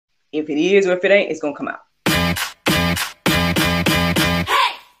If it is or if it ain't, it's going to come out.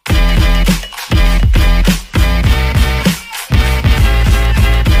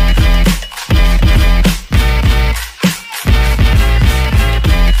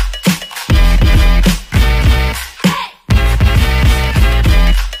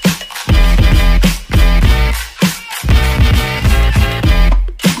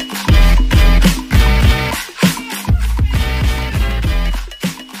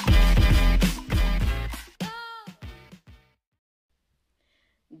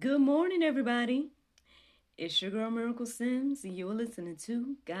 Good morning, everybody. It's your girl, Miracle Sims, and you're listening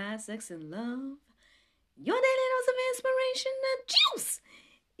to God, Sex, and Love, your daily dose of inspiration and juice.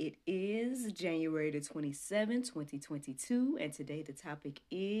 It is January the 27th, 2022, and today the topic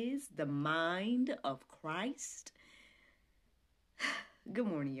is the mind of Christ. Good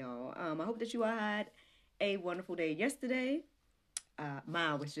morning, y'all. I hope that you all had a wonderful day yesterday.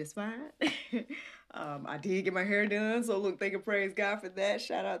 Mine was just fine. I did get my hair done, so look, thank and praise God for that.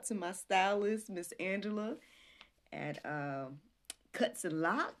 Shout out to my stylist, Miss Angela, at Cuts and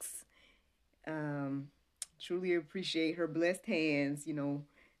Locks. Truly appreciate her blessed hands,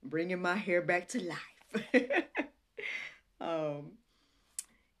 bringing my hair back to life.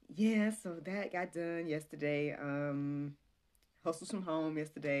 Yeah, so that got done yesterday. Hustled from home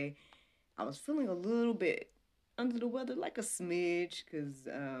yesterday. I was feeling a little bit under the weather, like a smidge, because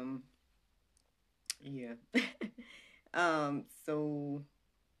so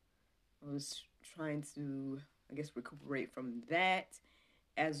I was trying to, I guess, recuperate from that,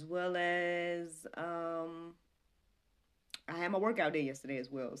 as well as I had my workout day yesterday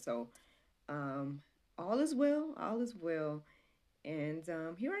as well. So all is well, and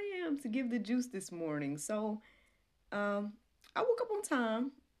here I am to give the juice this morning. So I woke up on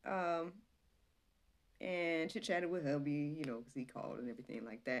time. And chit-chatted with hubby, because he called and everything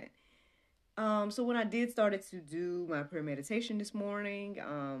like that. So when I started to do my prayer meditation this morning,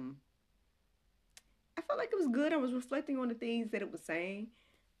 I felt like it was good. I was reflecting on the things that it was saying.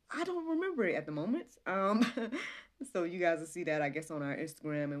 I don't remember it at the moment. So you guys will see that, I guess, on our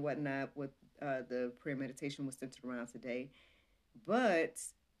Instagram and whatnot, what the prayer meditation was centered around today. But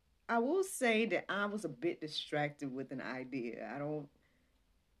I will say that I was a bit distracted with an idea.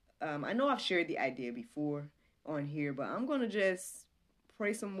 I know I've shared the idea before on here, but I'm going to just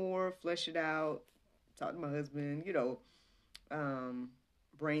pray some more, flesh it out, talk to my husband,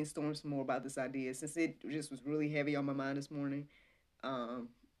 brainstorm some more about this idea. Since it just was really heavy on my mind this morning, I'm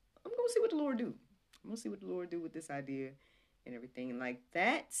going to see what the Lord do. I'm going to see what the Lord do with this idea and everything like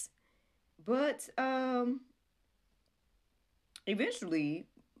that. But eventually,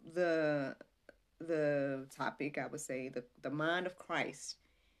 the topic, I would say, the mind of Christ,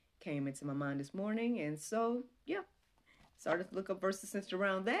 came into my mind this morning, and so started to look up verses centered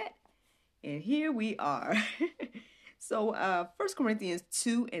around that, and here we are. So 1 Corinthians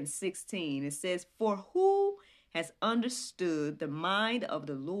 2:16, it says, "For who has understood the mind of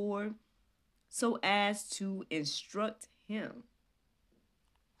the Lord so as to instruct him?"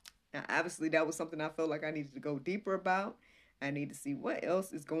 Now obviously that was something I felt like I needed to go deeper about. I need to see what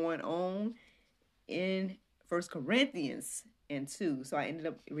else is going on in 1 Corinthians and 2. So I ended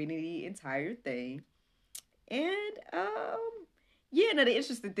up reading the entire thing. And now the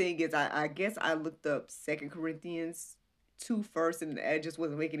interesting thing is I guess I looked up 2 Corinthians 2 first, and it just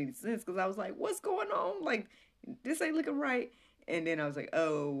wasn't making any sense, because I was like, what's going on? Like, this ain't looking right. And then I was like,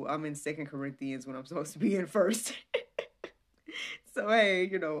 oh, I'm in 2 Corinthians when I'm supposed to be in 1st. So hey,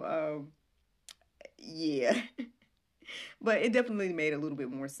 yeah. But it definitely made a little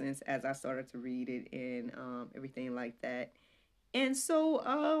bit more sense as I started to read it and everything like that. And so,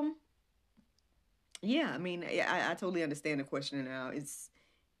 I totally understand the question now. It's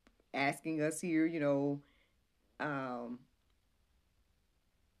asking us here,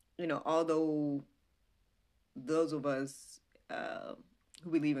 although those of us who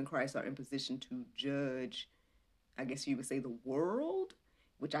believe in Christ are in position to judge, I guess you would say, the world,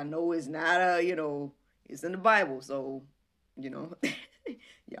 which I know is not it's in the Bible. So, y'all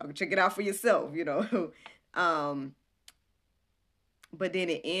can check it out for yourself, But then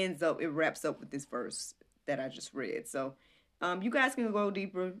it wraps up with this verse that I just read. So you guys can go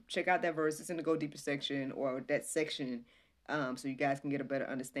deeper, check out that verse. It's in the Go Deeper section, or that section, so you guys can get a better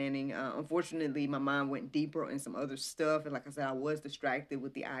understanding. Unfortunately, my mind went deeper in some other stuff. And like I said, I was distracted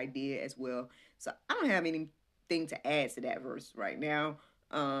with the idea as well. So I don't have anything to add to that verse right now.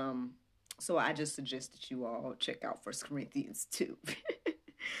 So I just suggest that you all check out 1 Corinthians 2.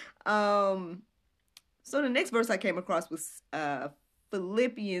 So the next verse I came across was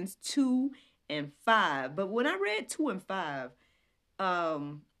Philippians 2 and 5. But when I read 2 and 5,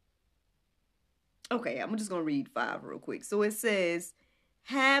 Okay, I'm just going to read 5 real quick. So it says,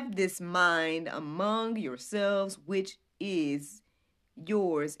 have this mind among yourselves, which is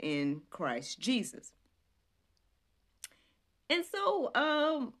yours in Christ Jesus. And so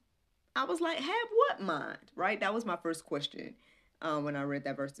I was like, have what mind? Right? That was my first question when I read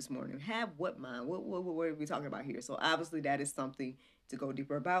that verse this morning. Have what mind? What are we talking about here? So obviously that is something to go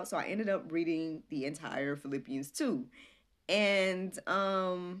deeper about. So I ended up reading the entire Philippians 2. And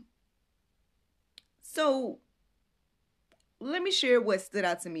so let me share what stood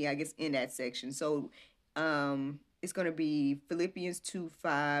out to me, I guess, in that section. So it's going to be Philippians 2,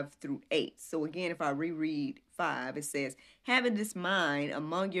 5 through 8. So again, if I reread 5, it says, having this mind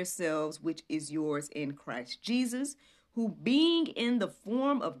among yourselves, which is yours in Christ Jesus, who being in the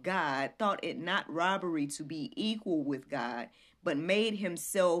form of God, thought it not robbery to be equal with God, but made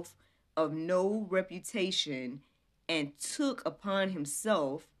himself of no reputation and took upon him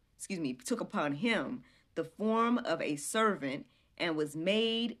the form of a servant, and was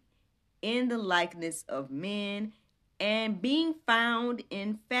made in the likeness of men, and being found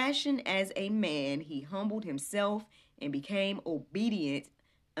in fashion as a man, he humbled himself and became obedient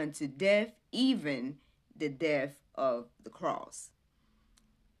unto death, even the death of the cross.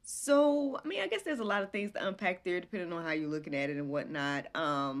 So, I mean, I guess there's a lot of things to unpack there, depending on how you're looking at it and whatnot.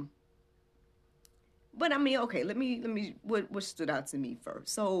 But I mean, okay, let me what stood out to me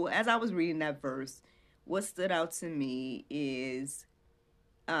first. So as I was reading that verse, what stood out to me is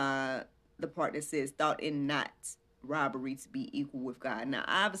the part that says, thought it not robbery to be equal with God. Now,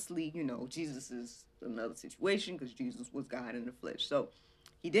 obviously, Jesus is another situation because Jesus was God in the flesh. So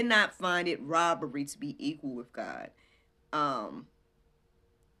he did not find it robbery to be equal with God. But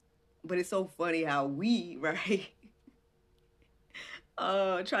it's so funny how we, right,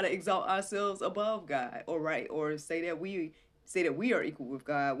 try to exalt ourselves above God, or say that we are equal with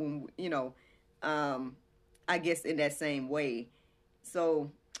God when I guess in that same way.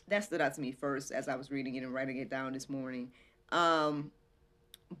 So that stood out to me first as I was reading it and writing it down this morning.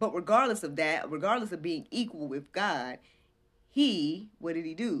 But regardless of that, regardless of being equal with God, what did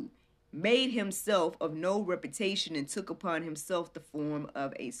he do? Made himself of no reputation and took upon himself the form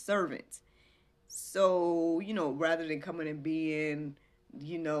of a servant. So, rather than coming and being,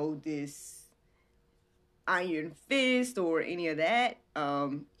 this iron fist or any of that,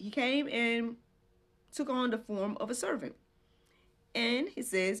 he came and took on the form of a servant. And it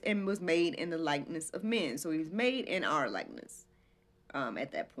says, and was made in the likeness of men. So he was made in our likeness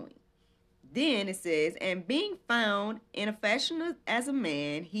at that point. Then it says, and being found in a fashion as a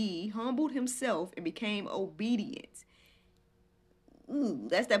man, he humbled himself and became obedient. Ooh,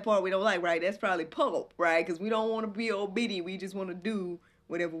 that's that part we don't like, right? That's probably pulp, right? Because we don't want to be obedient. We just want to do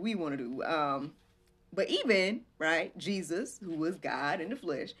whatever we want to do. But even, right, Jesus, who was God in the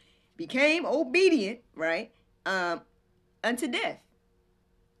flesh, became obedient, right, unto death.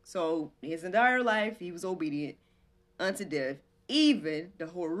 So his entire life, he was obedient unto death, even the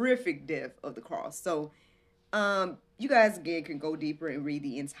horrific death of the cross. So you guys, again, can go deeper and read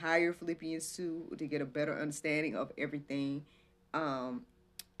the entire Philippians 2 to get a better understanding of everything. And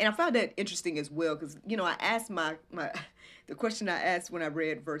I found that interesting as well because, I asked the question I asked when I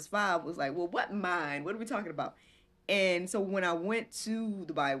read verse 5 was like, well, what mind? What are we talking about? And so when I went to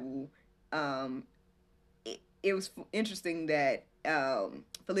the Bible, it was interesting that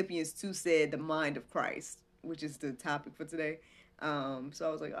Philippians 2 said the mind of Christ, which is the topic for today. So I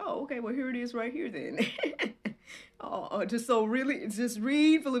was like, oh, okay, well, here it is right here then. Just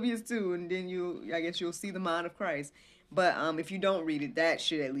read Philippians 2 and then I guess you'll see the mind of Christ. But if you don't read it, that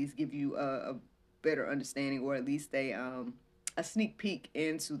should at least give you a better understanding, or at least a sneak peek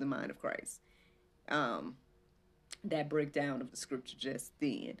into the mind of Christ. That breakdown of the scripture just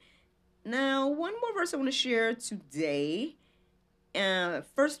then. Now, one more verse I want to share today. 1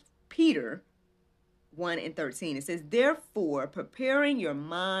 Peter 1 and 13. It says, therefore, preparing your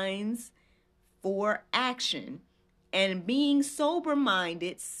minds for action and being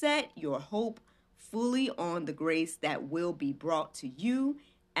sober-minded, set your hope fully on the grace that will be brought to you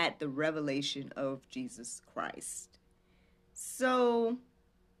at the revelation of Jesus Christ. So,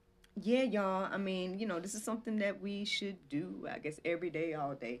 yeah, y'all, I mean, this is something that we should do, I guess, every day,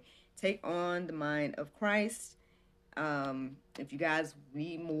 all day. Take on the mind of Christ. If you guys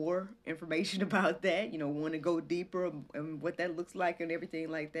need more information about that, want to go deeper and what that looks like and everything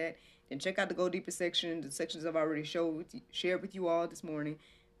like that, then check out the Go Deeper section. The sections I've already shared with you all this morning.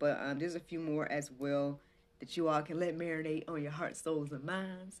 But there's a few more as well that you all can let marinate on your hearts, souls, and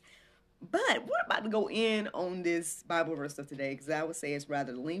minds. But we're about to go in on this Bible verse of today because I would say it's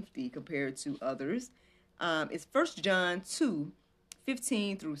rather lengthy compared to others. It's 1 John 2,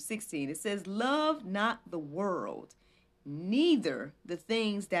 15 through 16. It says, love not the world, neither the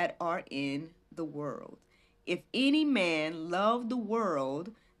things that are in the world. If any man love the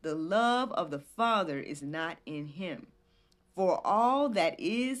world, the love of the Father is not in him. For all that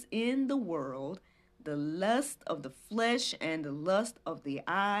is in the world, the lust of the flesh and the lust of the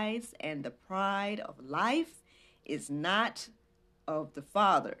eyes and the pride of life is not of the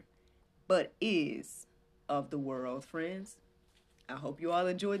Father, but is of the world, friends. I hope you all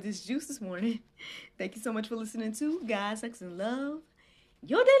enjoyed this juice this morning. Thank you so much for listening to God, Sex, and Love,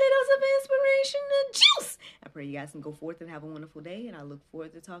 your daily dose of inspiration and juice. I pray you guys can go forth and have a wonderful day, and I look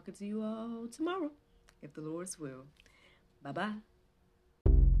forward to talking to you all tomorrow, if the Lord's will. Bye-bye.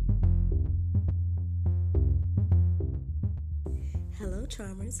 Hello,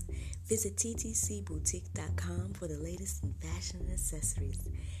 charmers. Visit ttcboutique.com for the latest in fashion and accessories.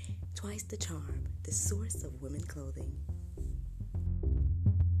 Twice the Charm, the source of women clothing.